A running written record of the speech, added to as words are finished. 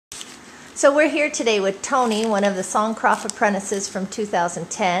So we're here today with Toni, one of the SongCroft apprentices from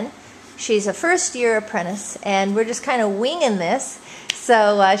 2010. She's a first-year apprentice, and we're just kind of winging this.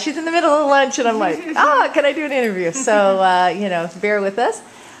 So she's in the middle of lunch, and I'm like, can I do an interview? So, bear with us.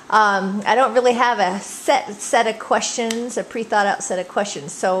 I don't really have a set of questions, a pre-thought-out set of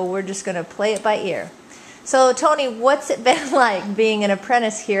questions, so we're just going to play it by ear. So, Toni, what's it been like being an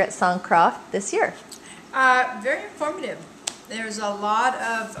apprentice here at SongCroft this year? Very informative. There's a lot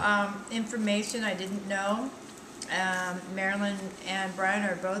of information I didn't know. Marilyn and Brian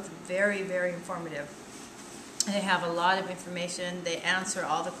are both very, very informative. They have a lot of information. They answer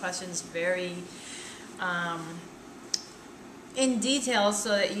all the questions very in detail so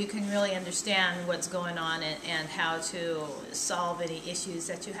that you can really understand what's going on and how to solve any issues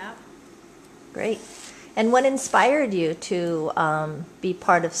that you have. Great. And what inspired you to be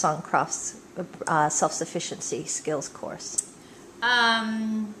part of SongCroft's self-sufficiency skills course?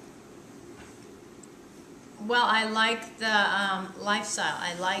 Well, I like the lifestyle.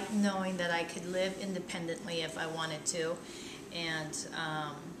 I like knowing that I could live independently if I wanted to, and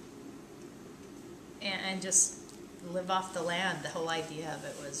just live off the land. The whole idea of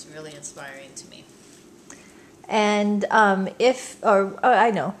it was really inspiring to me. And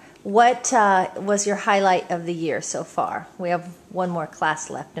what was your highlight of the year so far? We have one more class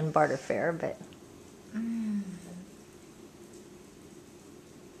left in Barter Fair, but.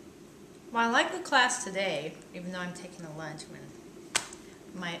 Well, I like the class today, even though I'm taking a lunch when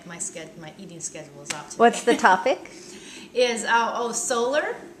my eating schedule is off today. What's the topic? Is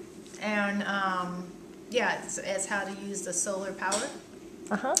solar, and it's how to use the solar power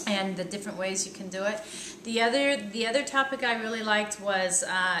and the different ways you can do it. The other topic I really liked was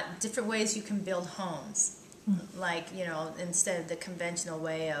different ways you can build homes. Like, instead of the conventional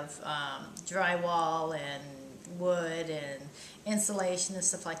way of drywall and wood and insulation and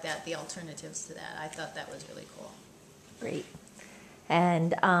stuff like that, the alternatives to that. I thought that was really cool. Great.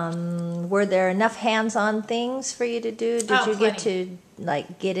 And were there enough hands-on things for you to do? Did you get to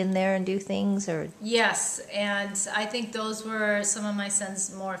get in there and do things? Or yes, and I think those were some of my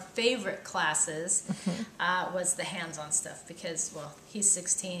son's more favorite classes. Was the hands-on stuff because, well, he's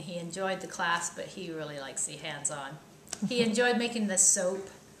 16. He enjoyed the class, but he really likes the hands-on. He enjoyed making the soap.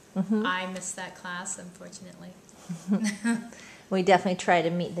 I missed that class, unfortunately. We definitely try to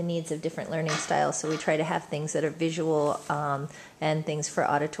meet the needs of different learning styles, so we try to have things that are visual and things for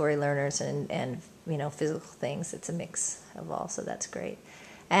auditory learners and physical things. It's a mix of all, so that's great.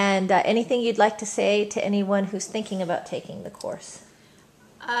 And anything you'd like to say to anyone who's thinking about taking the course?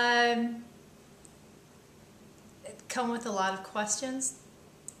 Come with a lot of questions.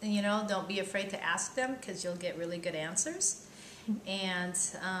 Don't be afraid to ask them because you'll get really good answers. And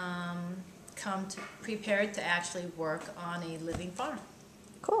come prepared to actually work on a living farm.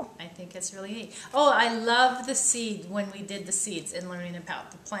 Cool. I think it's really neat. Oh, I love the seed when we did the seeds and learning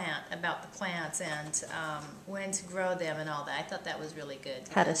about the plants and when to grow them and all that. I thought that was really good.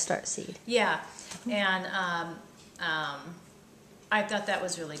 How to start seed. Yeah, and I thought that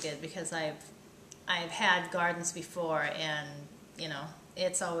was really good because I've had gardens before, and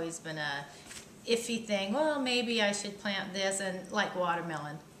it's always been a iffy thing. Well, maybe I should plant this, and like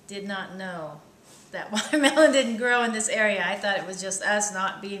watermelon. Did not know that watermelon didn't grow in this area. I thought it was just us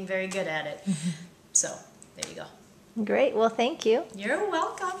not being very good at it. So, there you go. Great. Well, thank you. You're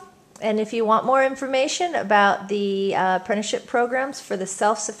welcome. And if you want more information about the apprenticeship programs for the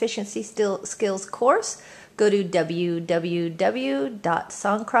Self-Sufficiency Skills course, go to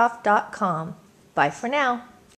www.songcroft.com. Bye for now.